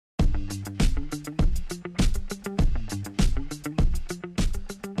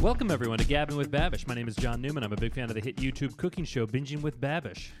Welcome, everyone, to Gabbing with Babish. My name is John Newman. I'm a big fan of the hit YouTube cooking show, Binging with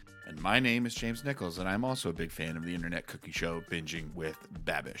Babish. And my name is James Nichols, and I'm also a big fan of the internet cooking show, Binging with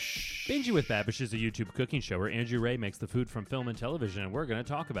Babish. Binging with Babish is a YouTube cooking show where Andrew Ray makes the food from film and television, and we're going to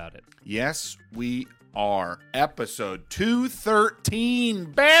talk about it. Yes, we are. Episode 213,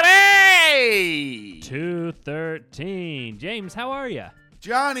 baby! 213. James, how are you?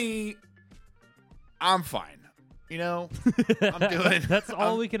 Johnny, I'm fine. You know, I'm doing... That's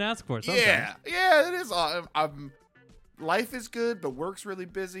all we can ask for sometimes. Yeah, it is all. Life is good, but work's really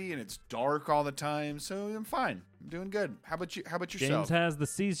busy, and it's dark all the time, so I'm fine. I'm doing good. How about you? How about yourself? James has the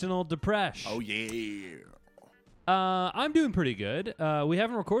seasonal depression. Oh, yeah. I'm doing pretty good. We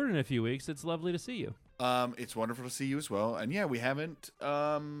haven't recorded in a few weeks. It's lovely to see you. It's wonderful to see you as well. And yeah, we haven't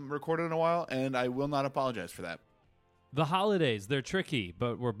recorded in a while, and I will not apologize for that. The holidays, they're tricky,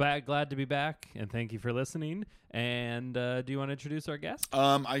 but we're glad to be back, and thank you for listening. And do you want to introduce our guest?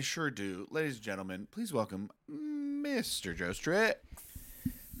 I sure do. Ladies and gentlemen, please welcome Mr. Joe Strick.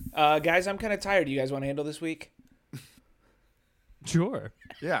 Guys, I'm kind of tired. Do you guys want to handle this week? Sure.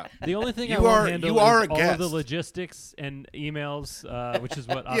 Yeah. The only thing I You won't are- handle you are is a all of the guest. logistics and emails, which is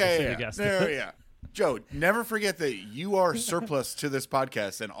what obviously the guest No, is. yeah. Joe, never forget that you are surplus to this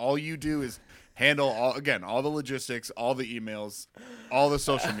podcast, and all you do is handle all the logistics, all the emails, all the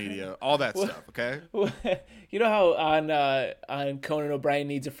social media, all that stuff. Okay. You know how on Conan O'Brien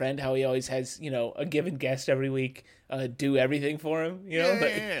Needs a Friend, how he always has, a given guest every week do everything for him.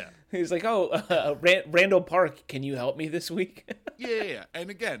 Yeah. He's like, Randall Park, can you help me this week? Yeah. And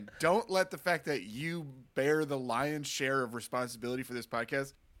again, don't let the fact that you bear the lion's share of responsibility for this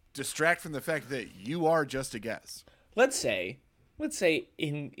podcast distract from the fact that you are just a guest. Let's say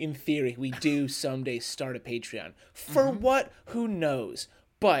in theory we do someday start a Patreon. For what? Who knows?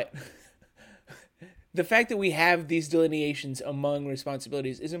 But the fact that we have these delineations among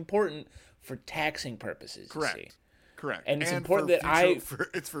responsibilities is important for taxing purposes. Correct. You see. Correct. And it's for important that future,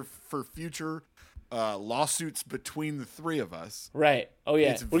 it's for future lawsuits between the three of us. Right. Oh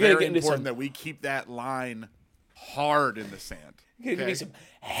yeah. It's We're gonna very get into important some. that we keep that line hard in the sand. Gonna be some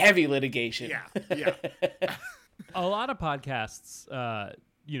heavy litigation. Yeah. A lot of podcasts,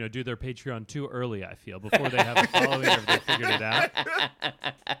 do their Patreon too early, I feel, before they have a following or they figured it out.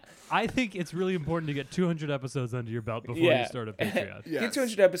 I think it's really important to get 200 episodes under your belt before you start a Patreon. Yes. Get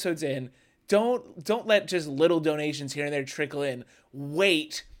 200 episodes in. Don't let just little donations here and there trickle in.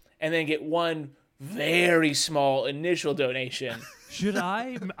 Wait, and then get one very small initial donation. Should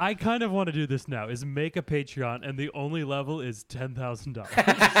I kind of want to do this now, is make a Patreon, and the only level is $10,000.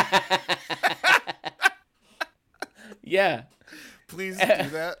 Yeah. Please do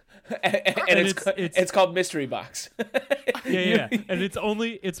that. And it's called Mystery Box. Yeah. And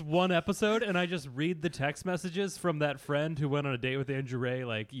it's one episode, and I just read the text messages from that friend who went on a date with Andrew Ray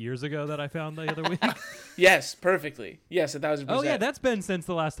like years ago that I found the other week. Yes, perfectly. Yes, 1,000%. Oh yeah, that's been since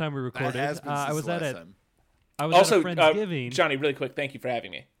the last time we recorded. That has been since I was the at last it. time. I was also at a Friendsgiving. Johnny, really quick, thank you for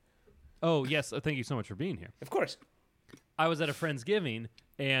having me. Oh yes, thank you so much for being here. Of course. I was at a Friendsgiving,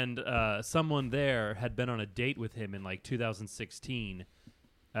 and someone there had been on a date with him in like 2016,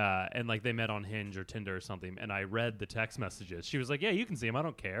 and like they met on Hinge or Tinder or something. And I read the text messages. She was like, "Yeah, you can see him. I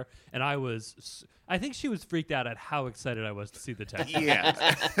don't care." And I think she was freaked out at how excited I was to see the text.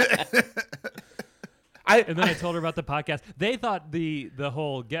 Yeah. And then I told her about the podcast. They thought the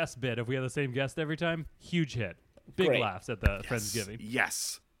whole guest bit, if we had the same guest every time, huge hit. Big Great. laughs at the Friendsgiving.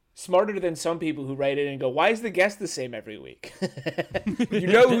 Yes. Smarter than some people who write in and go, "Why is the guest the same every week?" You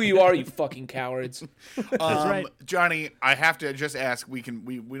know who you are, you fucking cowards. That's right. Johnny, I have to just ask, we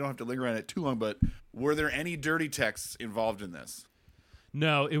don't have to linger on it too long, but were there any dirty texts involved in this?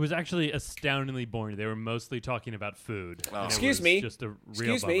 No, it was actually astoundingly boring. They were mostly talking about food. Oh. And it Excuse was me. Just a real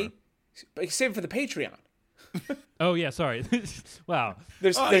Excuse bummer. me. Save it for the Patreon. Oh yeah, sorry. Wow.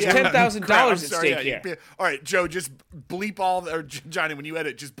 There's Yeah. $10,000 Crap, I'm at sorry, stake yeah, here. All right, Joe, just bleep or Johnny, when you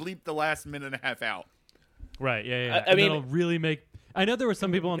edit, just bleep the last minute and a half out. Right. Yeah. I And mean- that'll really make. I know there were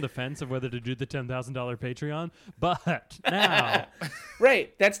some people on the fence of whether to do the $10,000 Patreon, but now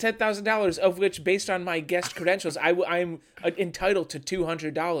Right, that's $10,000, of which, based on my guest credentials, I'm entitled to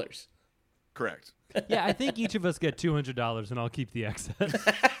 $200. Correct. yeah, I think each of us get $200, and I'll keep the excess.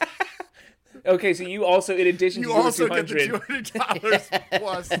 Okay, so you also, in addition You to your also get the $200, $200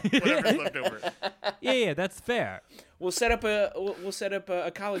 plus whatever's left over. yeah, that's fair. we'll set up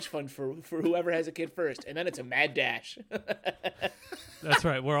a college fund for whoever has a kid first, and then it's a mad dash. That's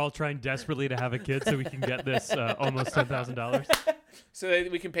right. We're all trying desperately to have a kid so we can get this almost $10,000. So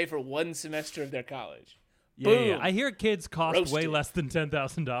that we can pay for one semester of their college. Yeah, Boom. I hear kids cost way Roasted. less than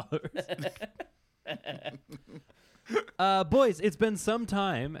 $10,000. Boys, it's been some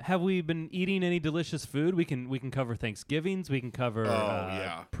time. Have we been eating any delicious food? We can cover Thanksgivings. We can cover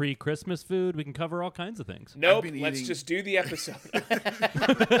pre-Christmas food. We can cover all kinds of things. Nope. Let's just do the episode.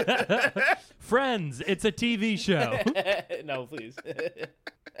 Friends, it's a TV show. No, please.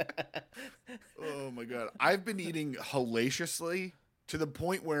 Oh my god, I've been eating hellaciously to the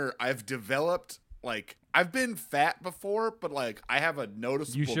point where I've developed I've been fat before, but I have a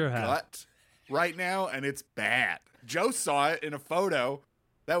noticeable gut right now, and it's bad. Joe saw it in a photo.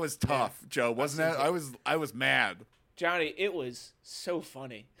 That was tough, yeah. Joe, wasn't it? I was mad. Johnny, it was so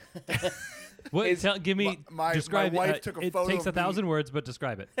funny. What? Give me. Describe. My wife took a photo. It takes 1,000 words, but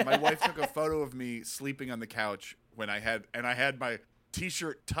describe it. My wife took a photo of me sleeping on the couch when I had my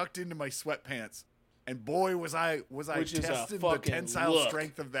T-shirt tucked into my sweatpants, and boy was I testing the tensile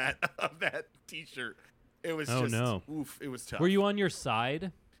strength of that T-shirt. It was oof. It was tough. Were you on your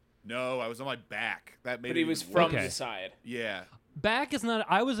side? No, I was on my back. That made but it he was even from worse. the side. Yeah. Back is not.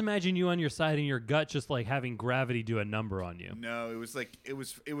 I was imagining you on your side and your gut just having gravity do a number on you. No, it was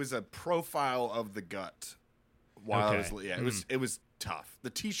it was a profile of the gut. While I was it was tough. The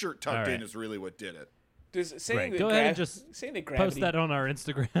T-shirt tucked in is really what did it. Does saying Go ahead and just saying that gravity, post that on our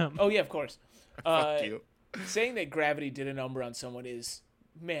Instagram. Oh yeah, of course. Fuck you. Saying that gravity did a number on someone is,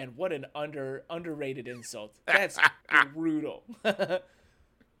 man, what an underrated insult. That's brutal.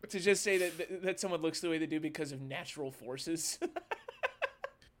 To just say that someone looks the way they do because of natural forces.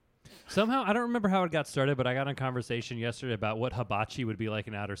 Somehow, I don't remember how it got started, but I got in a conversation yesterday about what hibachi would be like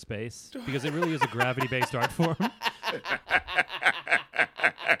in outer space, because it really is a gravity-based art form.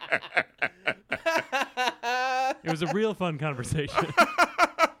 It was a real fun conversation.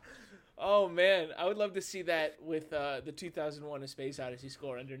 Oh, man. I would love to see that with the 2001 A Space Odyssey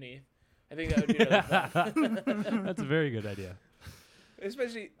score underneath. I think that would be really fun. That's a very good idea.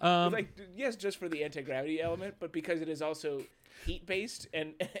 Especially, yes, just for the anti-gravity element, but because it is also heat-based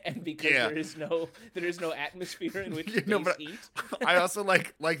and because there is no atmosphere in which to base heat. I also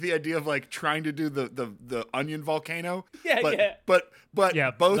like the idea of trying to do the onion volcano. Yeah, But both the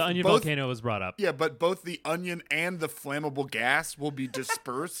onion both, volcano was brought up. Yeah, but both the onion and the flammable gas will be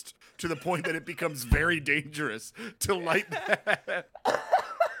dispersed to the point that it becomes very dangerous to light that.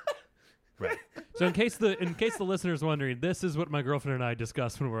 Right. So in case the listener's wondering, this is what my girlfriend and I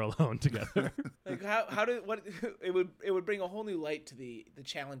discuss when we're alone together. It would bring a whole new light to the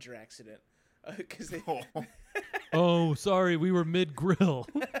Challenger accident, because Oh, sorry, we were mid grill.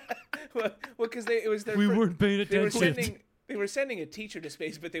 because it was their we weren't paying attention. They were sending a teacher to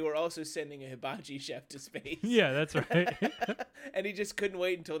space, but they were also sending a hibachi chef to space. Yeah, that's right. And he just couldn't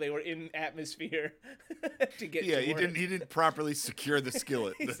wait until they were in atmosphere to get. Yeah, to he work. didn't properly secure the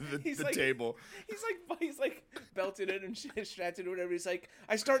skillet, the table. He's like belted in and strapped in or whatever. He's like,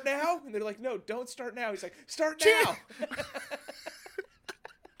 I start now, and they're like, no, don't start now. He's like, start now.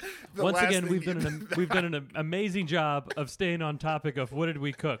 Once again, we've done an amazing job of staying on topic of what did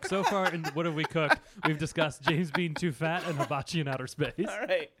we cook. So far in What Have We Cooked, we've discussed James being too fat and hibachi in outer space. All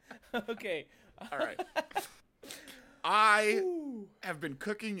right. Okay. All right. I have been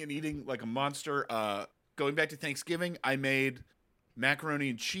cooking and eating like a monster. Going back to Thanksgiving, I made macaroni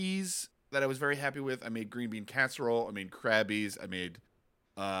and cheese that I was very happy with. I made green bean casserole. I made Krabbies. I made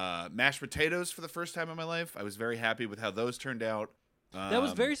mashed potatoes for the first time in my life. I was very happy with how those turned out. That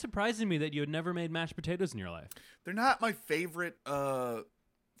was very surprising to me that you had never made mashed potatoes in your life. They're not my favorite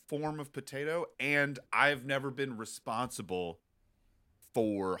form of potato, and I've never been responsible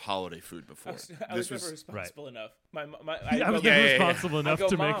for holiday food before. I was never responsible enough. I was never responsible enough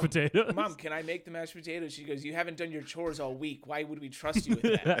to make potatoes. Mom, can I make the mashed potatoes? She goes, you haven't done your chores all week. Why would we trust you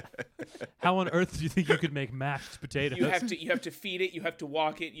with that? How on earth do you think you could make mashed potatoes? You have to feed it. You have to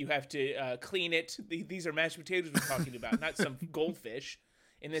walk it. You have to clean it. These are mashed potatoes we're talking about, not some goldfish.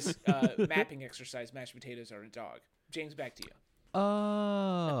 In this mapping exercise, mashed potatoes are a dog. James, back to you.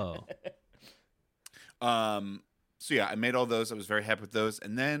 Oh. So yeah, I made all those. I was very happy with those.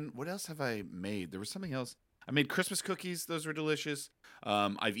 And then what else have I made? There was something else. I made Christmas cookies. Those were delicious.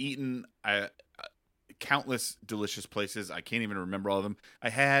 I've eaten countless delicious places. I can't even remember all of them. I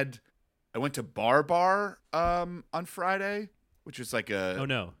went to Bar on Friday, which was like a... Oh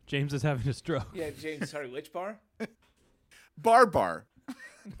no, James is having a stroke. Yeah, James, sorry, which bar? Bar.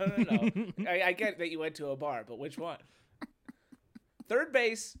 No. I get that you went to a bar, but which one? Third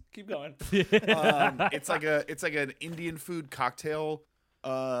base. Keep going. It's like an Indian food cocktail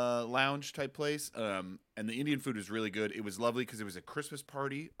lounge type place. And the Indian food was really good. It was lovely because it was a Christmas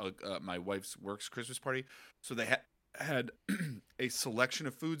party, my wife's work's Christmas party. So they had a selection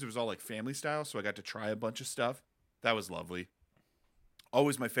of foods. It was all like family style. So I got to try a bunch of stuff. That was lovely.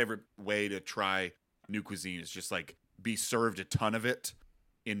 Always my favorite way to try new cuisine is just like be served a ton of it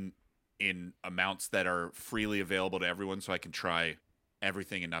in amounts that are freely available to everyone, so I can try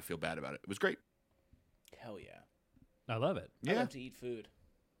everything and not feel bad about it. It was great. Hell yeah. I love it. I Yeah, love to eat food.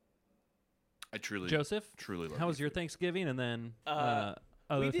 I truly, Joseph, truly love. how was your food. Thanksgiving, and then We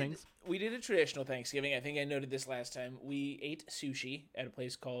other did- things? We did a traditional Thanksgiving. I think I noted this last time. We ate sushi at a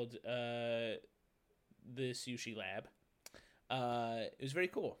place called the Sushi Lab. It was very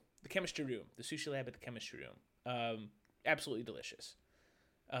cool. The chemistry room, the sushi lab at the chemistry room. Absolutely delicious.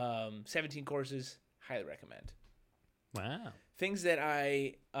 17 courses, highly recommend. Wow. Things that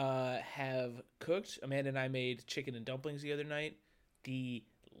I have cooked. Amanda and I made chicken and dumplings the other night.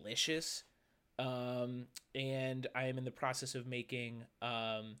 Delicious. And I am in the process of making.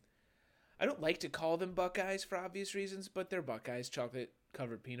 I don't like to call them Buckeyes for obvious reasons, but they're Buckeyes chocolate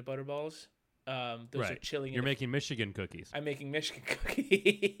covered peanut butter balls. Those are Right. chilling. You're making Michigan cookies. I'm making Michigan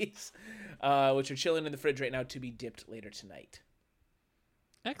cookies, which are chilling in the fridge right now to be dipped later tonight.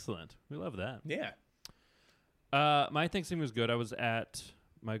 Excellent. We love that. Yeah. My Thanksgiving was good. I was at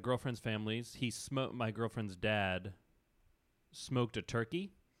my girlfriend's family's. My girlfriend's dad smoked a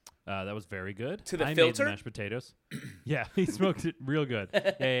turkey. That was very good. To the I filter? made the mashed potatoes. Yeah, he smoked it real good.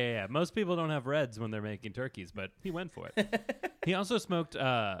 Yeah. Most people don't have reds when they're making turkeys, but he went for it. He also smoked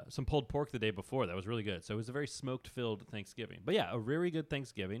some pulled pork the day before. That was really good. So it was a very smoked-filled Thanksgiving. But yeah, a very good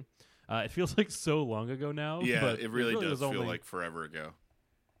Thanksgiving. It feels like so long ago now. Yeah, but it really does was feel only, like forever ago.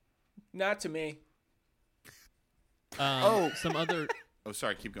 Not to me. some other. Oh,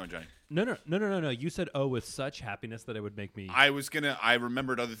 sorry. Keep going, Johnny. No. You said with such happiness that it would make me. I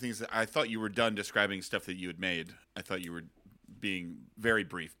remembered other things that I thought you were done describing stuff that you had made. I thought you were being very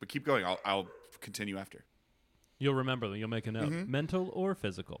brief, but keep going. I'll continue after. You'll remember them. You'll make a note. Mm-hmm. Mental or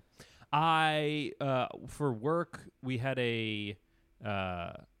physical. I for work we had a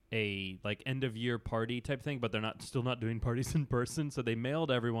like end of year party type thing, but they're still not doing parties in person. So they mailed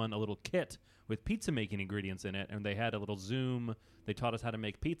everyone a little kit with pizza making ingredients in it, and they had a little Zoom. They taught us how to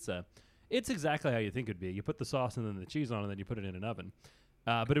make pizza. It's exactly how you think it'd be. You put the sauce and then the cheese on, and then you put it in an oven.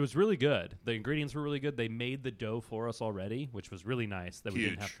 But it was really good. The ingredients were really good. They made the dough for us already, which was really nice that we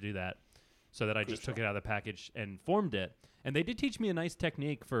didn't Huge. have to do that. So that I just took it out of the package and formed it. And they did teach me a nice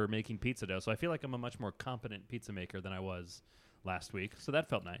technique for making pizza dough. So I feel like I'm a much more competent pizza maker than I was last week. So that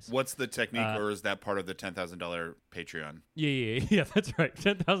felt nice. What's the technique, or is that part of the $10,000 Patreon? Yeah, that's right.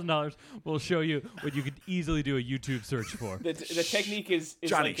 $10,000 will show you what you could easily do a YouTube search for. The technique is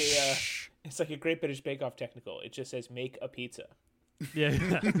Johnny, like it's like a Great British Bake Off technical. It just says make a pizza. Yeah.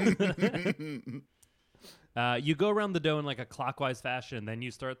 You go around the dough in like a clockwise fashion, then you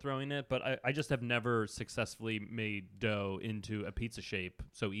start throwing it. But I just have never successfully made dough into a pizza shape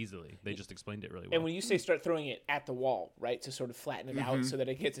so easily. They just explained it really well. And when you say start throwing it at the wall, right, to sort of flatten it out so that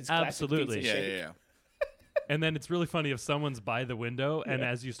it gets its classic Absolutely. pizza shape. Yeah. And then it's really funny if someo's by the window, and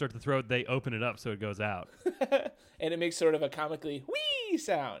as you start to throw it, they open it up so it goes out. And it makes sort of a comically wee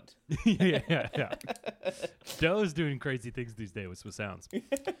sound. yeah. Dough's doing crazy things these days with sounds.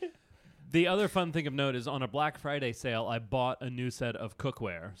 The other fun thing of note is on a Black Friday sale, I bought a new set of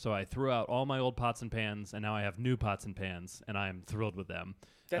cookware. So I threw out all my old pots and pans, and now I have new pots and pans, and I am thrilled with them.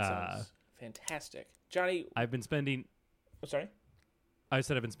 That sounds fantastic. Johnny, I've been spending sorry? I've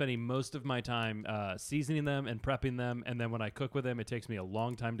been spending most of my time seasoning them and prepping them, and then when I cook with them, it takes me a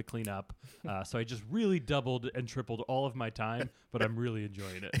long time to clean up. So I just really doubled and tripled all of my time, but I'm really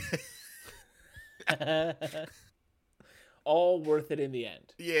enjoying it. All worth it in the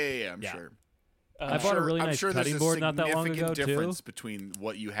end. Yeah, I'm Yeah. sure. I bought a really I'm nice sure cutting there's board a not that long significant ago, difference too. between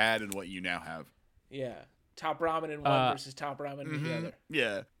what you had and what you now have. Yeah. Top ramen in one versus top ramen in the other.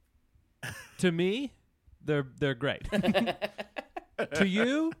 Yeah. To me, they're great. To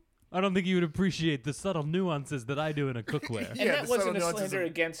you, I don't think you would appreciate the subtle nuances that I do in a cookware. And Yeah, that the wasn't subtle a nuances slander of-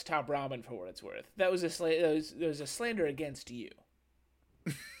 against top ramen for what it's worth. That was there was a slander against you.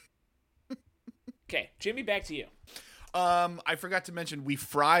 Okay, Jimmy, back to you. I forgot to mention we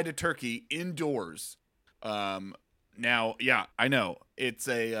fried a turkey indoors. Now, yeah, I know it's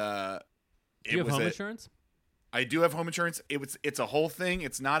a. Do you have home insurance? I do have home insurance. It's a whole thing.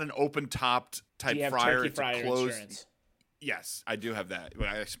 It's not an open topped type Do you have fryer. turkey It's a fryer closed. insurance? Yes, I do have that. But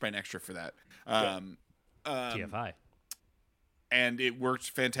I spent extra for that. TFI. And it worked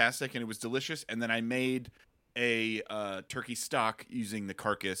fantastic, and it was delicious. And then I made a turkey stock using the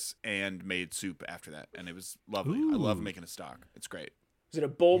carcass and made soup after that, and it was lovely. I love Ooh. making a stock. It's great. Is it a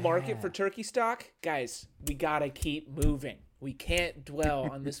bull market for turkey stock? Guys, we gotta keep moving. We can't dwell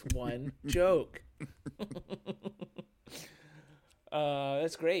on this one joke.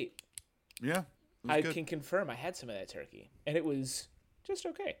 That's great. Yeah, it was I good. can confirm I had some of that turkey, and it was just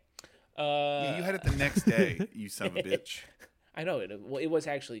okay. Yeah, you had it the next day, you son of a bitch. I know it. Well, it was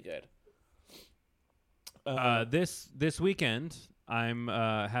actually good. This weekend, I'm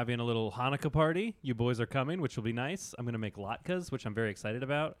having a little Hanukkah party. You boys are coming, which will be nice. I'm going to make latkes, which I'm very excited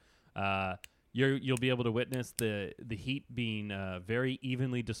about. You'll be able to witness the heat being very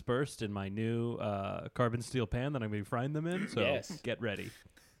evenly dispersed in my new carbon steel pan that I'm going to be frying them in. So Yes. get ready.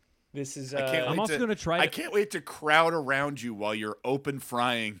 This is. I'm also going to try. I can't wait to crowd around you while you're open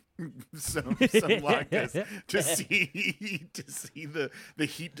frying some latkes to see the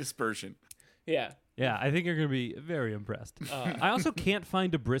heat dispersion. Yeah. Yeah, I think you're going to be very impressed. I also can't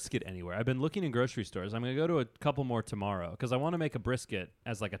find a brisket anywhere. I've been looking in grocery stores. I'm going to go to a couple more tomorrow because I want to make a brisket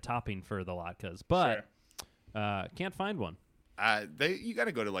as like a topping for the latkes, but can't find one. You got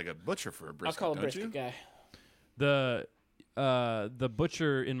to go to like a butcher for a brisket. I'll call a don't brisket you? guy. The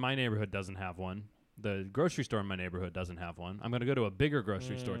butcher in my neighborhood doesn't have one. The grocery store in my neighborhood doesn't have one. I'm going to go to a bigger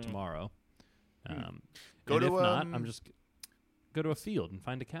grocery store tomorrow. Go and to, if not, I'm just go to a field and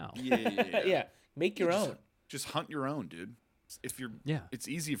find a cow. Yeah. Yeah. Make your own. Just hunt your own, dude. Yeah. It's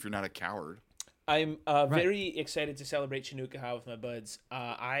easy if you're not a coward. I'm very excited to celebrate Chanukah with my buds.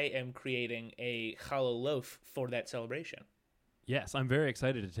 I am creating a challah loaf for that celebration. Yes, I'm very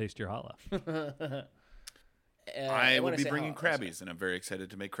excited to taste your challah. I will wanna be say bringing challah, sorry. crabbies, and I'm very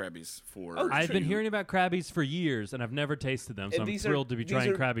excited to make crabbies for. I've been Chanukah. hearing about crabbies for years, and I've never tasted them, so And I'm these thrilled to be these trying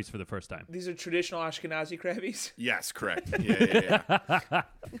are- crabbies for the first time. These are traditional Ashkenazi crabbies. Yes, correct. Yeah.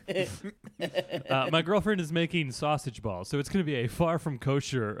 My girlfriend is making sausage balls, so it's going to be a far from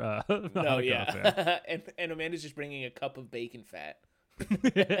kosher. No, Hanukkah affair. yeah. and Amanda's just bringing a cup of bacon fat.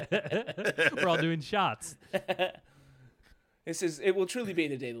 We're all doing shots. It will truly be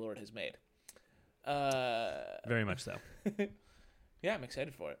the day the Lord has made. Very much so. Yeah, I'm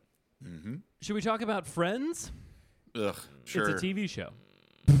excited for it. Should we talk about Friends? Ugh. Sure. It's a TV show.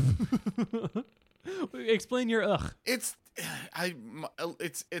 Explain your ugh. It's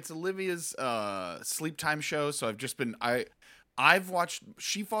Olivia's sleep time show, so I've just been I've watched.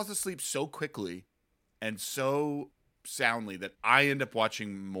 She falls asleep so quickly and so soundly that I end up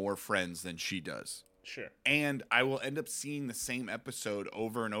watching more Friends than she does. Sure. And I will end up seeing the same episode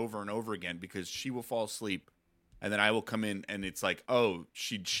over and over and over again because she will fall asleep, and then I will come in and it's like, oh,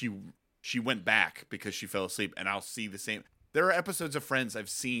 she went back because she fell asleep, and I'll see the same. There are episodes of Friends I've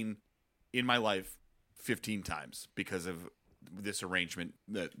seen in my life 15 times because of this arrangement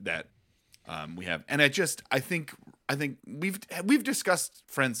that we have, and I think we've discussed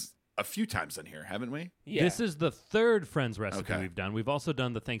Friends a few times on here, haven't we? Yeah. This is the third Friends recipe Okay. we've done. We've also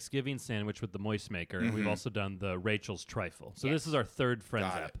done the Thanksgiving sandwich with the moist maker, and we've also done the Rachel's trifle. So this is our third Friends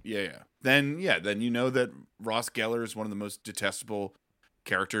Got app. it. Yeah. Then you know that Ross Geller is one of the most detestable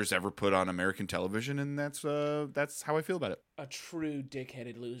characters ever put on American television, and that's how I feel about it. a true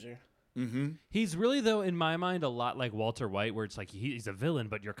dickheaded loser. Mm-hmm. He's really, though, in my mind, a lot like Walter White, where it's like he's a villain,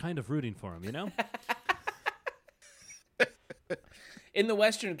 but you're kind of rooting for him, you know? In the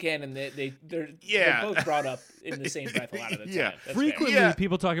Western canon, they're both brought up in the same breath a lot of the time. Yeah. That's Frequently, fair.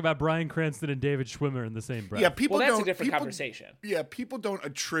 people talk about Bryan Cranston and David Schwimmer in the same breath. Yeah, people Well, that's don't. a different people, conversation. Yeah, people don't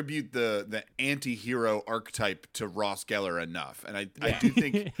attribute the anti-hero archetype to Ross Geller enough, and I do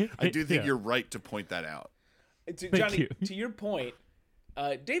think Yeah. you're right to point that out. Johnny, you. to your point,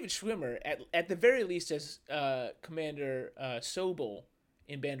 David Schwimmer, at the very least as Commander Sobel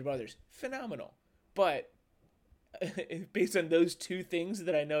in Band of Brothers, phenomenal. But based on those two things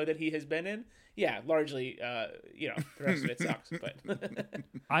that I know that he has been in, yeah, largely, the rest of it sucks. But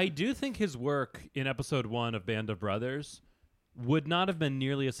I do think his work in episode 1 of Band of Brothers would not have been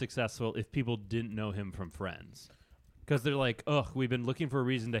nearly as successful if people didn't know him from Friends. Because they're like, ugh, we've been looking for a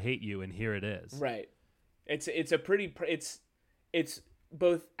reason to hate you, and here it is. right, it's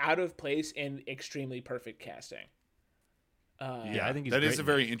both out of place and extremely perfect casting. Yeah, I think he's that great is a in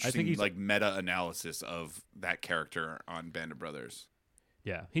very it. I think interesting he's meta analysis of that character on Band of Brothers.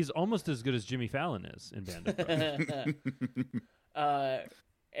 Yeah, he's almost as good as Jimmy Fallon is in Band of Brothers.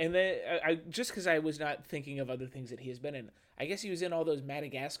 And then I just because I was not thinking of other things that he has been in, I guess he was in all those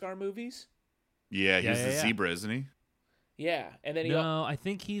Madagascar movies. Yeah, he's Yeah, the yeah. zebra, isn't he? Yeah, and then he. No, I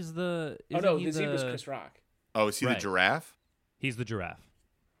think he's the. Oh isn't no, he the zebra's Chris Rock. Oh, is he Right. the giraffe? He's the giraffe.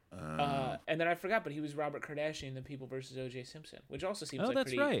 And then I forgot, but he was Robert Kardashian in The People vs. O.J. Simpson, which also seems Oh, like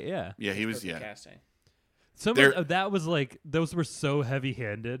that's pretty right. Yeah. Yeah, he was. perfect Yeah, casting. Some There- of that was like those were so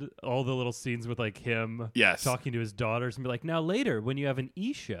heavy-handed. All the little scenes with like him Yes. talking to his daughters and be like, now later when you have an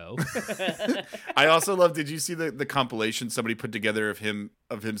show, I also love. Did you see the compilation somebody put together of him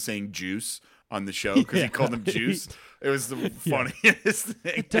saying juice on the show because he called them juice. It was the funniest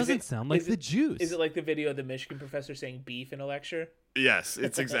thing. It doesn't sound like the juice. Is it like the video of the Michigan professor saying beef in a lecture? Yes,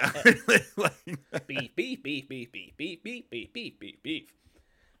 it's exactly like that. Beef, beef, beef, beef, beef, beef, beef, beef, beef, beef, beef.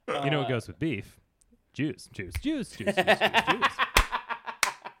 You know what goes with beef? Juice, juice, juice, juice, juice, juice.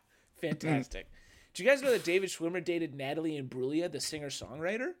 Fantastic. Do you guys know that David Schwimmer dated Natalie Imbruglia, the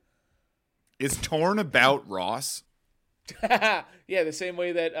singer-songwriter? Is Torn about Ross? Yeah, the same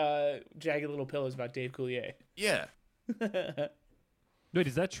way that Jagged Little Pill is about Dave Coulier. Yeah. Wait,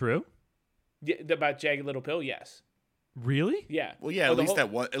 is that true? Yeah, about Jagged Little Pill, yes. Really? Yeah. Well, yeah. At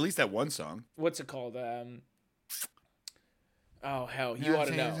least that one song. What's it called? Oh hell, you ought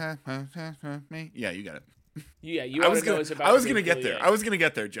to know. Yeah, you got it. Yeah, you ought to know. It's about. I was gonna Dave get Coulier. there. I was gonna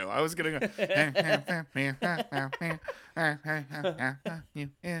get there, Joe. I was gonna go.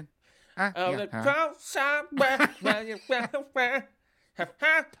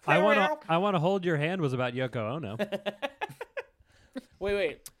 I want to hold your hand was about Yoko Ono.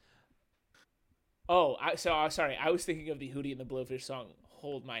 Wait. Oh, sorry. I was thinking of the Hootie and the Blowfish song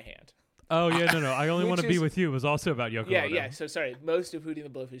 "Hold My Hand." Oh yeah, no. I only Which want to be is- with you was also about Yoko Ono. Yeah. So sorry. Most of Hootie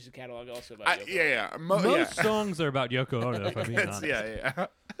and the Blowfish's catalog also about Yoko. Yeah. Most songs are about Yoko Ono. If I'm being honest. Yeah.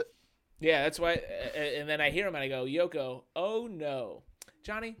 Yeah, that's why. And then I hear him and I go, Yoko, oh no.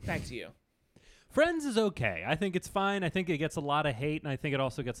 Johnny, back to you. Friends is okay. I think it's fine. I think it gets a lot of hate, and I think it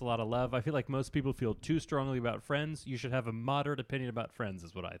also gets a lot of love. I feel like most people feel too strongly about Friends. You should have a moderate opinion about Friends,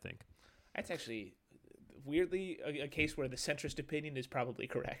 is what I think. That's actually weirdly a case where the centrist opinion is probably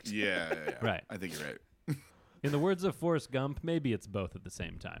correct. Yeah. Right. I think you're right. In the words of Forrest Gump, maybe it's both at the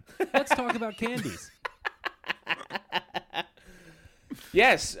same time. Let's talk about candies.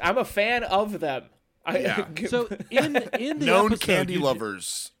 Yes, I'm a fan of them. Yeah. So in the Known episode, candy you-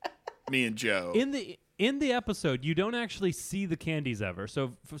 lovers, me and Joe. In the episode, you don't actually see the candies ever.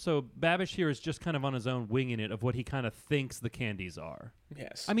 So Babish here is just kind of on his own winging it of what he kind of thinks the candies are.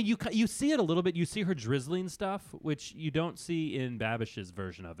 Yes. I mean, you see it a little bit. You see her drizzling stuff, which you don't see in Babish's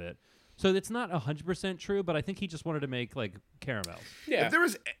version of it. So it's not 100% true, but I think he just wanted to make like caramels. yeah.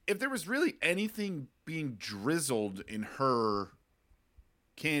 If there was really anything being drizzled in her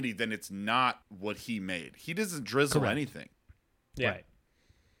candy, then it's not what he made. He doesn't drizzle Correct. anything. Yeah. Right.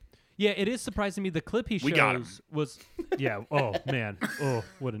 Yeah, it is surprising me. The clip he We got him. shows was, yeah. Oh man. Oh,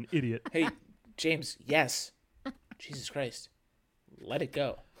 what an idiot. Hey, James, yes. Jesus Christ. Let it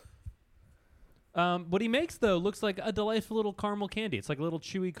go. What he makes though looks like a delightful little caramel candy. It's like a little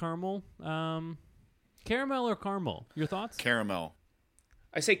chewy caramel. Caramel or caramel? Your thoughts? Caramel.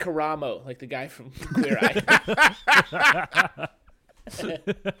 I say Karamo, like the guy from Queer Eye.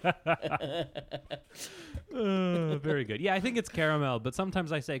 Very good. Yeah, I think it's caramel, but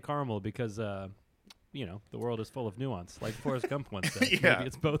sometimes I say caramel because, the world is full of nuance, like Forrest Gump once said. Yeah. Maybe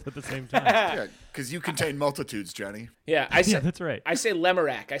it's both at the same time. Yeah, because you contain multitudes, Johnny. Yeah, I say Yeah, that's right. I say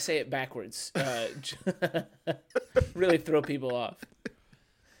Lemerack. I say it backwards. Really throw people off.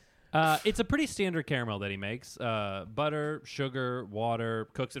 It's a pretty standard caramel that he makes. Butter, sugar, water,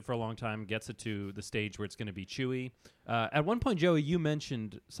 cooks it for a long time, gets it to the stage where it's going to be chewy. At one point, Joey, you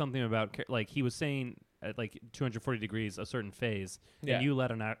mentioned something about, he was saying at 240 degrees, a certain phase, Yeah. and you let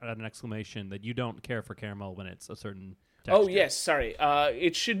an exclamation that you don't care for caramel when it's a certain texture. Oh yes, sorry.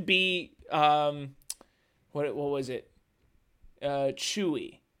 It should be what was it?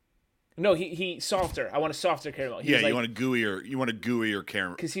 Chewy. No, he softer. I want a softer caramel. He was You like, want a gooier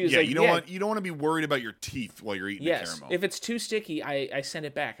caramel. 'Cause he was yeah, like, you don't yeah. want to be worried about your teeth while you're eating yes. caramel. If it's too sticky, I send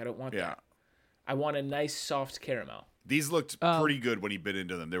it back. I don't want yeah. that. I want a nice soft caramel. These looked pretty good when he bit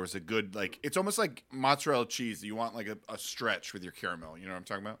into them. There was a good, it's almost like mozzarella cheese. You want like a stretch with your caramel. You know what I'm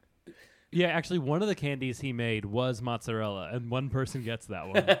talking about? Yeah, actually, one of the candies he made was mozzarella, and one person gets that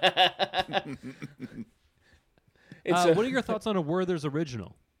one. It's What are your thoughts on a Werther's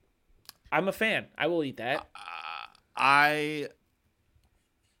original? I'm a fan. I will eat that. Aren't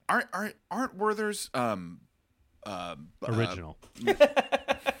Werther's Original.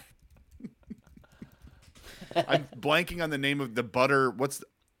 I'm blanking on the name of the butter.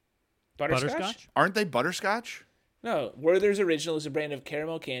 Butterscotch? Aren't they butterscotch? No, Werther's Original is a brand of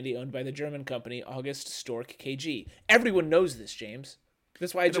caramel candy owned by the German company August Stork KG. Everyone knows this, James.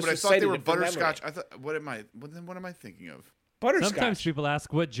 That's why I just But I thought recited they were it from memory. butterscotch. I thought. What am I thinking of? Butterscotch. Sometimes people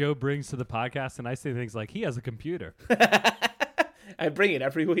ask what Joe brings to the podcast, and I say things like, he has a computer. I bring it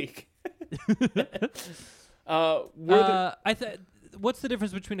every week. What's the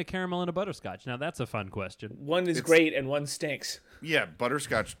difference between a caramel and a butterscotch? Now, that's a fun question. One is great and one stinks. Yeah,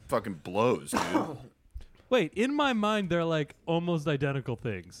 butterscotch fucking blows, dude. Wait, in my mind, they're like almost identical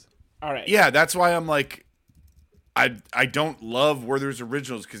things. All right. Yeah, that's why I'm like, I don't love Werther's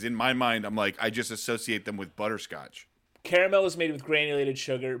Originals because in my mind I'm like I just associate them with butterscotch. Caramel is made with granulated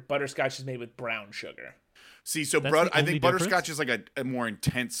sugar. Butterscotch is made with brown sugar. See, so That's the I only think butterscotch difference? is like a more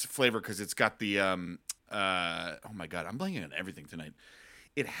intense flavor because it's got the oh my god, I'm blanking on everything tonight.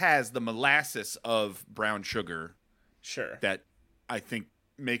 It has the molasses of brown sugar Sure. that I think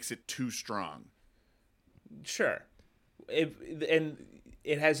makes it too strong. Sure. And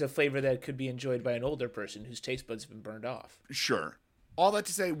it has a flavor that could be enjoyed by an older person whose taste buds have been burned off. Sure. All that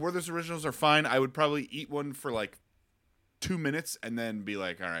to say, Werther's Originals are fine. I would probably eat one for like 2 minutes and then be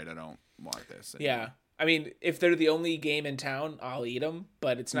like, all right, I don't want this anymore. Yeah. I mean, if they're the only game in town, I'll eat them,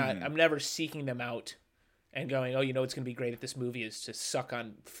 but it's not, I'm never seeking them out and going, oh, you know what's going to be great at this movie is to suck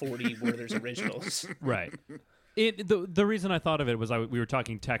on 40 Werther's Originals. Right. The reason I thought of it was we were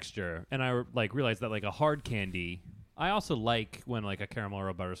talking texture, and I like realized that like a hard candy. I also like when like a caramel or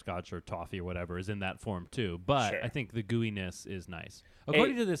a butterscotch or toffee or whatever is in that form too. But Sure. I think the gooiness is nice.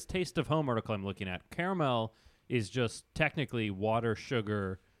 According to this Taste of Home article I'm looking at, caramel is just technically water,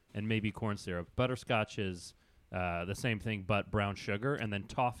 sugar, and maybe corn syrup. Butterscotch is the same thing but brown sugar, and then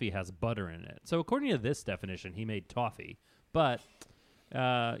toffee has butter in it. So according to this definition, he made toffee. But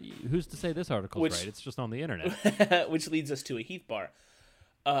who's to say this article's right? It's just on the internet. Which leads us to a Heath bar.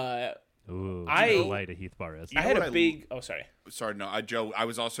 Ooh, I- how light a Heath bar is. I had what a I big... Oh, sorry. Sorry, no, Joe. I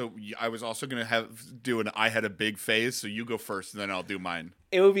was also gonna do an I had a big phase, so you go first, and then I'll do mine.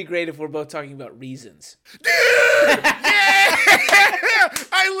 It would be great if we're both talking about reasons.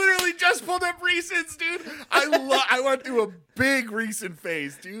 I literally just pulled up Reese's, dude. I went through a big Reese's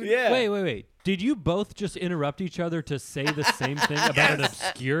phase, dude. Yeah. Wait. Did you both just interrupt each other to say the same thing about an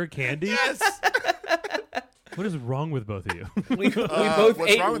obscure candy? Yes. What is wrong with both of you? We both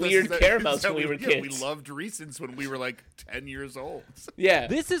What's ate wrong with us weird is that- caramels that when we were yeah, kids. We loved Reese's when we were like 10 years old. Yeah.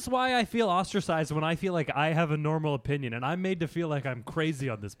 This is why I feel ostracized when I feel like I have a normal opinion, and I'm made to feel like I'm crazy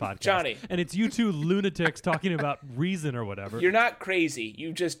on this podcast. Johnny. And it's you two lunatics talking about reason or whatever. You're not crazy.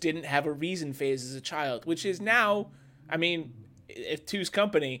 You just didn't have a reason phase as a child, which is now, I mean, if two's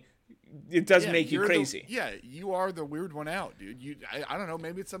company, it does make you you're crazy. You are the weird one out, dude. I don't know.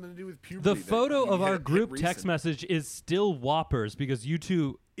 Maybe it's something to do with puberty. The that photo you of hit- our hit group Reese's. text message is still Whoppers because you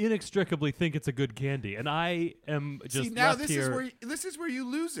two inextricably think it's a good candy, and I am just See, now left this here. this is where you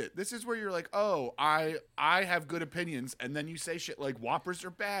lose it. This is where you're like, oh, I have good opinions, and then you say shit like Whoppers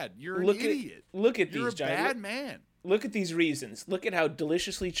are bad. You're an idiot. Look at You're these, a Johnny. bad man. Look at these reasons. Look at how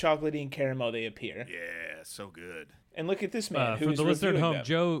deliciously chocolatey and caramel they appear. Yeah, so good. And look at this man For who's the listener at reviewing home, them.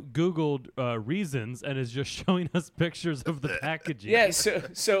 Joe Googled reasons and is just showing us pictures of the packaging. Yeah,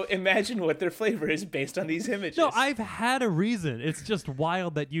 so imagine what their flavor is based on these images. No, I've had a reason. It's just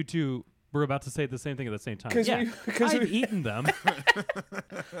wild that you two were about to say the same thing at the same time. 'Cause Yeah, because I've we- eaten them.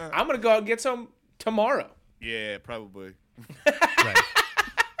 I'm gonna go out and get some tomorrow. Yeah, probably. Right.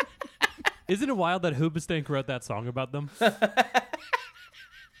 Isn't it wild that Hoobastank wrote that song about them?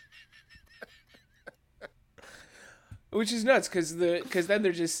 Which is nuts, because then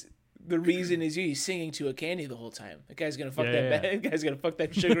they're just the reason is he's singing to a candy the whole time. The guy's gonna fuck Yeah, that yeah. bag. The guy's gonna fuck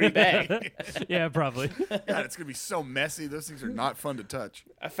that sugary bag. Yeah, probably. God, it's gonna be so messy. Those things are not fun to touch.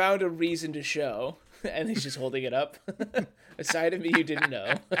 I found a reason to show, and he's just holding it up. A side of me you didn't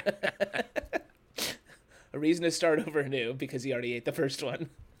know. A reason to start over new because he already ate the first one.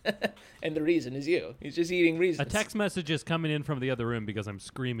 And the reason is you. He's just eating A reasons. text message is coming in from the other room because I'm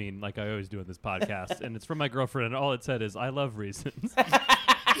screaming like I always do in this podcast, and it's from my girlfriend, and all it said is, "I love reasons."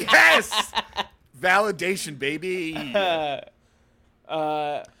 Yes, validation, baby.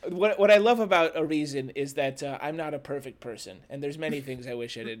 What I love about a reason is that I'm not a perfect person, and there's many things I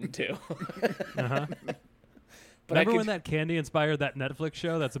wish I didn't do. Uh-huh. But Remember when that candy inspired that Netflix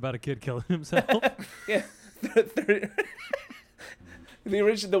show that's about a kid killing himself? Yeah.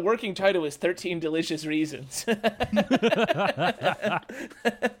 The working title is 13 Delicious Reasons.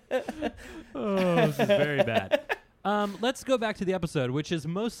 Oh, this is very bad. Let's go back to the episode, which is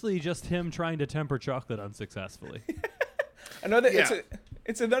mostly just him trying to temper chocolate unsuccessfly.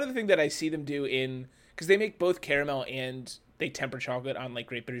 It's another thing that I see them do in, because they make both caramel and they temper chocolate on like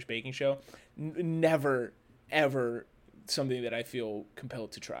Great British Baking Show. Never, ever something that I feel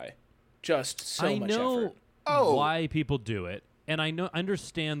compelled to try. Just so I much know effort. why people do it, and I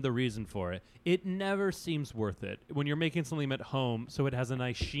understand the reason for it. It never seems worth it when you're making something at home so it has a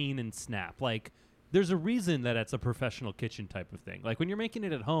nice sheen and snap. Like, there's a reason that it's a professional kitchen type of thing. Like, when you're making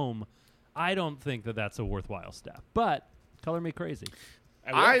it at home, I don't think that that's a worthwhile step. But color me crazy.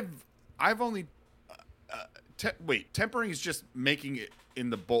 I've only tempering is just making it in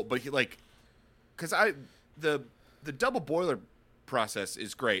the bowl, but because the double boiler process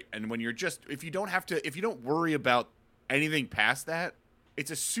is great. And when you're just, if you don't worry about anything past that,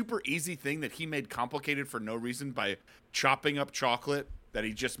 it's a super easy thing that he made complicated for no reason by chopping up chocolate that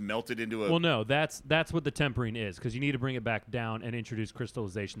he just melted into a. Well, no, that's what the tempering is, because you need to bring it back down and introduce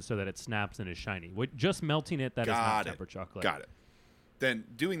crystallization so that it snaps and is shiny. Just melting it, that is not tempered chocolate. Got it. Then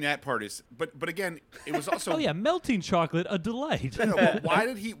doing that part is, but again, it was also. Oh yeah, melting chocolate, a delight. No, but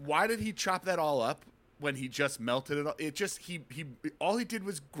why did he chop that all up when he just melted it all? It just all he did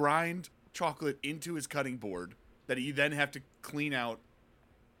was grind chocolate into his cutting board that he then have to clean out.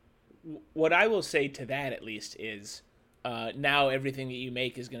 What I will say to that, at least, is now everything that you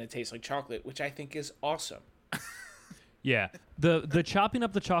make is going to taste like chocolate, which I think is awesome. Yeah, the chopping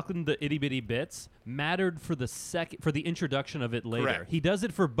up the chocolate into itty bitty bits mattered for the introduction of it later. Correct. He does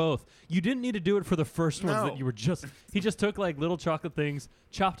it for both. You didn't need to do it for the first ones No. that you were just. He just took like little chocolate things,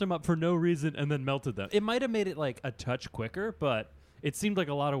 chopped them up for no reason, and then melted them. It might have made it like a touch quicker, but it seemed like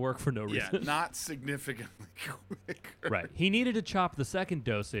a lot of work for no Yeah, reason. not significantly quicker. Right. He needed to chop the second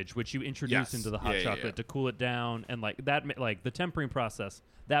dosage, which you introduce Yes. into the hot Yeah, chocolate yeah. to cool it down, and like that, like the tempering process.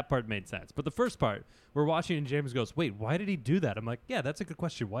 That part made sense. But the first part, we're watching and James goes, "Wait, why did he do that?" I'm like, "Yeah, that's a good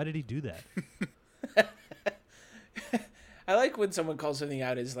question. Why did he do that?" I like when someone calls something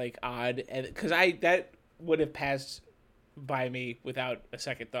out as like odd, and because that would have passed by me without a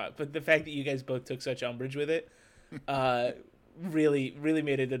second thought. But the fact that you guys both took such umbrage with it, really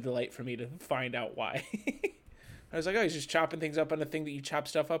made it a delight for me to find out why. I was like, oh, he's just chopping things up on the thing that you chop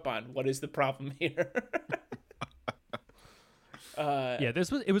stuff up on. What is the problem here? Yeah,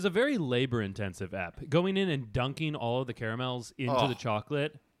 it was a very labor intensive app. Going in and dunking all of the caramels into the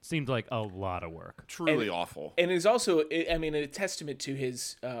chocolate seemed like a lot of work. Truly awful. And it's also, I mean, a testament to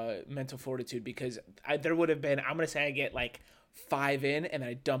his mental fortitude, because there would have been, I'm going to say I get like 5 in and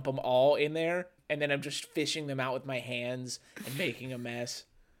I dump them all in there, and then I'm just fishing them out with my hands and making a mess.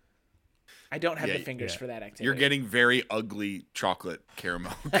 I don't have the fingers for that activity. You're getting very ugly chocolate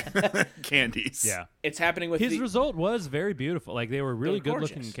caramel candies. Yeah. It's happening with His result was very beautiful. Like they were really They were good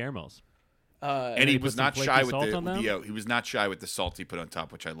looking gorgeous. caramels. And he put was some not flaky shy with salt on them? he was not shy with the salt he put on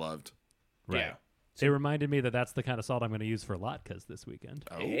top, which I loved. Right. Yeah. They reminded me that that's the kind of salt I'm going to use for latkes this weekend.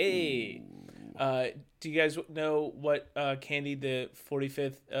 Oh. Hey. Do you guys know what candy the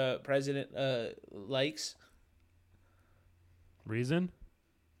 45th president likes? Reason?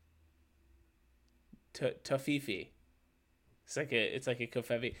 Tofifi. It's like a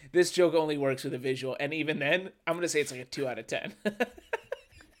kofevi. This joke only works with a visual, and even then, I'm gonna say it's like a 2 out of 10.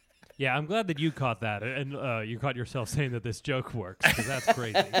 Yeah, I'm glad that you caught that, and you caught yourself saying that this joke works, because that's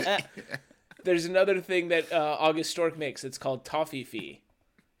crazy. There's another thing that August Stork makes. It's called Toffee,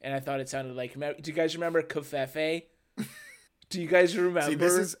 and I thought it sounded like. Do you guys remember kofefe? Do you guys remember?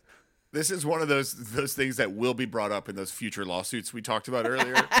 See, this is one of those things that will be brought up in those future lawsuits we talked about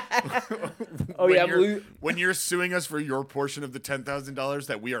earlier. Oh yeah, when you're suing us for your portion of the $10,000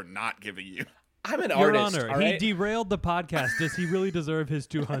 that we are not giving you. I'm an Your artist. Honor, all he right? derailed the podcast. Does he really deserve his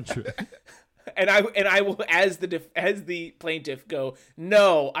 200? And I will, as the plaintiff, go,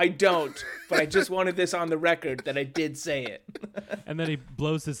 no, I don't. But I just wanted this on the record that I did say it. And then he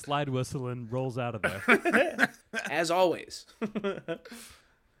blows his slide whistle and rolls out of there. As always.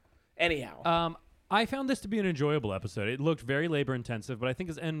 Anyhow. I found this to be an enjoyable episode. It looked very labor intensive, but I think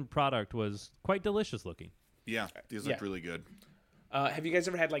his end product was quite delicious looking. Yeah, these look really good. Have you guys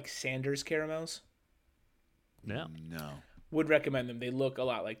ever had like Sanders caramels? No. No. Would recommend them. They look a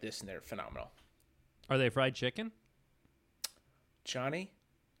lot like this and they're phenomenal. Are they fried chicken? Johnny,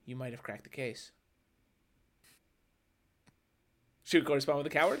 you might have cracked the case. Should we correspond with a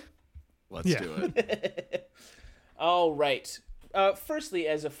coward? Let's do it. All right. Firstly,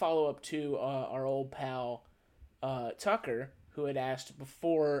 as a follow-up to our old pal Tucker, who had asked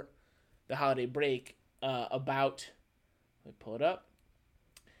before the holiday break about... Let me pull it up.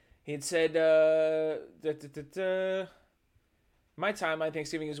 He had said, my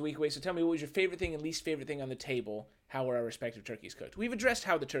Thanksgiving is a week away, so tell me, what was your favorite thing and least favorite thing on the table? How were our respective turkeys cooked? We've addressed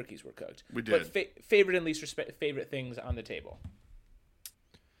how the turkeys were cooked. We did. But favorite and least favorite things on the table.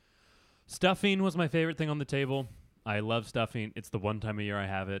 Stuffing was my favorite thing on the table. I love stuffing. It's the one time a year I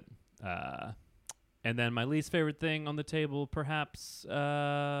have it. And then my least favorite thing on the table, perhaps,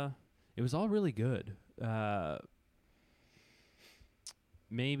 it was all really good.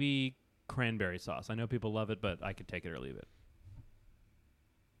 Maybe cranberry sauce. I know people love it, but I could take it or leave it.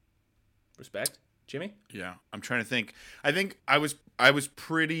 Respect. Jimmy? Yeah, I'm trying to think. I think I was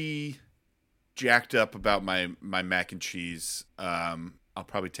pretty jacked up about my mac and cheese. I'll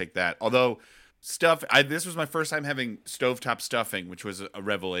probably take that. Although this was my first time having stovetop stuffing, which was a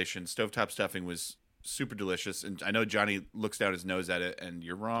revelation. Stovetop stuffing was super delicious, and I know Johnny looks down his nose at it, and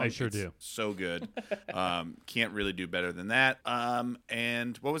you're wrong. I sure It's do. So good. Can't really do better than that.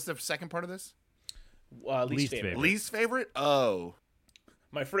 And what was the second part of this? Least Least favorite. favorite. Least favorite? Oh.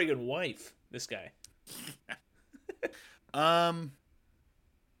 My friggin' wife. This guy.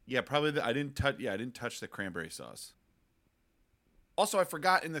 Yeah, probably. I didn't touch the cranberry sauce. Also, I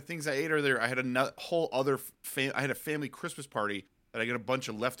forgot in the things I ate earlier. I had a whole other. I had a family Christmas party that I got a bunch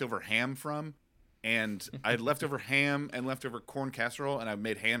of leftover ham from, and I had leftover ham and leftover corn casserole, and I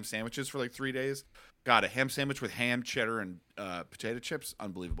made ham sandwiches for like 3 days. Got a ham sandwich with ham, cheddar, and potato chips,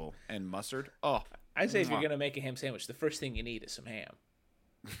 unbelievable, and mustard. Oh, I say if you're gonna make a ham sandwich, the first thing you need is some ham.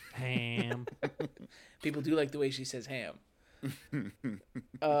 Ham. People do like the way she says ham.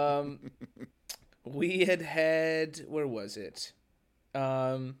 We had where was it?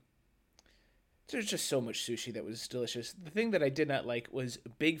 There's just so much sushi that was delicious. The thing that I did not like was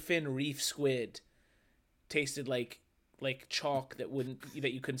big fin reef squid. Tasted like chalk that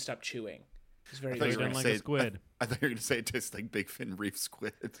you couldn't stop chewing. It was very I thought you were Done gonna like a say- squid. I thought you were going to say it tastes like big fin reef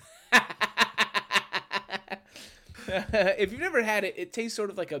squid. If you've never had it, it tastes sort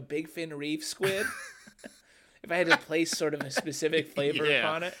of like a big fin reef squid. If I had to place sort of a specific flavor Yeah.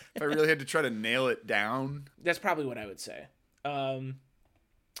 upon it, If I really had to try to nail it down. that's probably what I would say.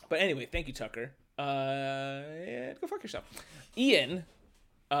 But anyway, thank you, Tucker. Yeah, go fuck yourself. Ian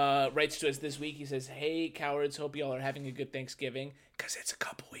writes to us this week. He says, "Hey, cowards, hope y'all are having a good Thanksgiving, because it's a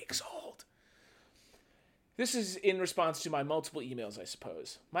couple weeks old." This is in response to my multiple emails, I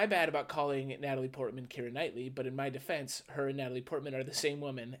suppose. My bad about calling Natalie Portman Keira Knightley, but in my defense, her and Natalie Portman are the same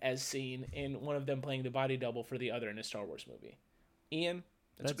woman as seen in one of them playing the body double for the other in a Star Wars movie. Ian,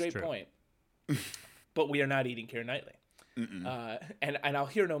 that's a great true. point. But we are not eating Keira Knightley. And I'll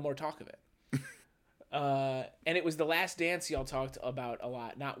hear no more talk of it. And it was The Last Dance y'all talked about a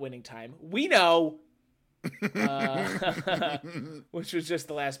lot, not Winning Time. We know! Which was just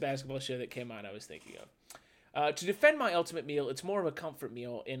the last basketball show that came on I was thinking of. To defend my ultimate meal, it's more of a comfort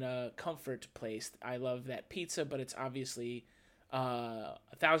meal in a comfort place. I love that pizza, but it's obviously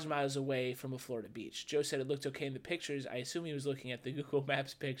 1,000 miles away from a Florida beach. Joe said it looked okay in the pictures. I assume he was looking at the Google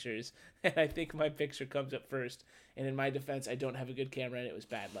Maps pictures, and I think my picture comes up first. And in my defense, I don't have a good camera, and it was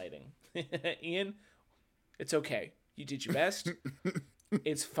bad lighting. Ian, it's okay. You did your best.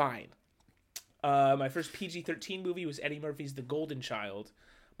 It's fine. My first PG-13 movie was Eddie Murphy's The Golden Child.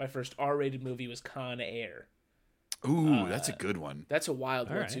 My first R-rated movie was Con Air. Ooh, that's a good one. That's a wild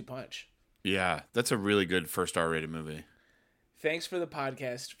All one-two right. punch. Yeah, that's a really good first R-rated movie. Thanks for the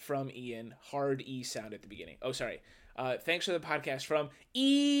podcast from Ian. Hard E sound at the beginning. Oh, sorry. Thanks for the podcast from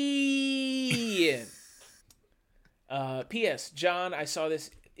Ian. P.S. John, I saw this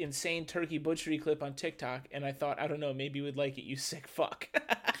insane turkey butchery clip on TikTok, and I thought, I don't know, maybe you would like it, you sick fuck.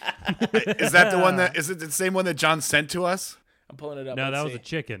 Is that the one that is it the same one that John sent to us? I'm pulling it up. No, Let's that was see. a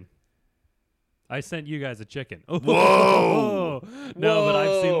chicken. I sent you guys a chicken. Oh, Whoa! No, but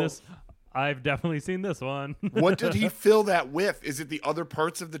I've seen Whoa. this. I've definitely seen this one. What did he fill that with? Is it the other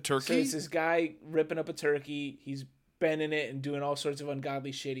parts of the So turkey? it's this guy ripping up a turkey. He's bending it and doing all sorts of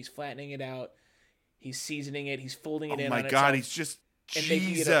ungodly shit. He's flattening it out. He's seasoning it. He's folding it Oh in my on God, itself he's just and making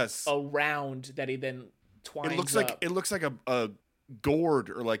it Jesus. a round that he then twines It looks up. like it looks like a gourd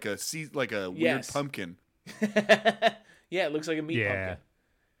or like a weird Yes. pumpkin. Yeah, it looks like a meat Yeah. pumpkin.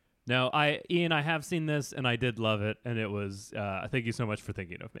 No, Ian, I have seen this and I did love it, and it was. Thank you so much for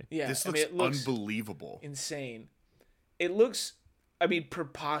thinking of me. Yeah, This I looks, mean, it looks unbelievable. insane. It looks, I mean,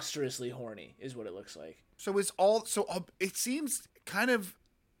 preposterously horny is what it looks like. So it seems kind of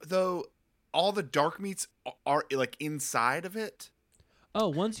though all the dark meats are like inside of it. Oh,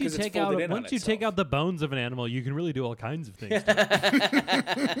 once you 'Cause it's take out folded in on once you take itself. out the bones of an animal, you can really do all kinds of things. To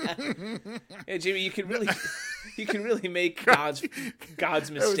it. Yeah, Jimmy, you can really make God's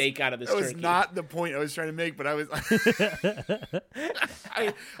mistake out of this That was turkey. not the point I was trying to make, but I was.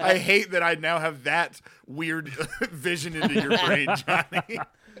 I hate that I now have that weird vision into your brain, Johnny.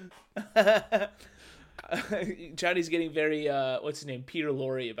 Johnny's getting very what's his name, Peter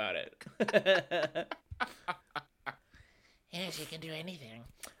Lorre about it. Yes, you can do anything.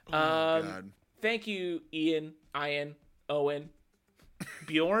 God. Thank you, Ian, Owen,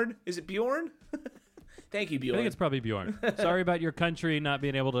 Bjorn. Is it Bjorn? Thank you, I Bjorn. think it's probably Bjorn. Sorry about your country not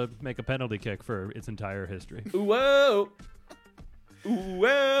being able to make a penalty kick for its entire history. Whoa,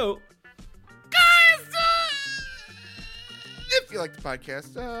 whoa. If you like the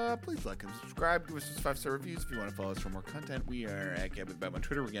podcast, please like and subscribe. Give us some 5-star reviews. If you want to follow us for more content, we are at Gambit Bab on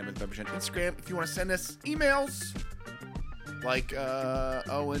Twitter. We're Gambit Bab on Instagram. If you want to send us emails, like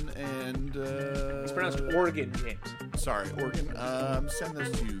Owen and It's pronounced Oregon, James. sorry, Oregon. Send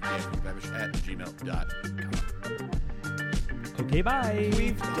those to gamingbabish@gmail.com. Okay, bye.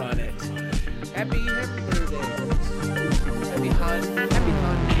 We've done it. Happy birthday. Happy Hanukkah.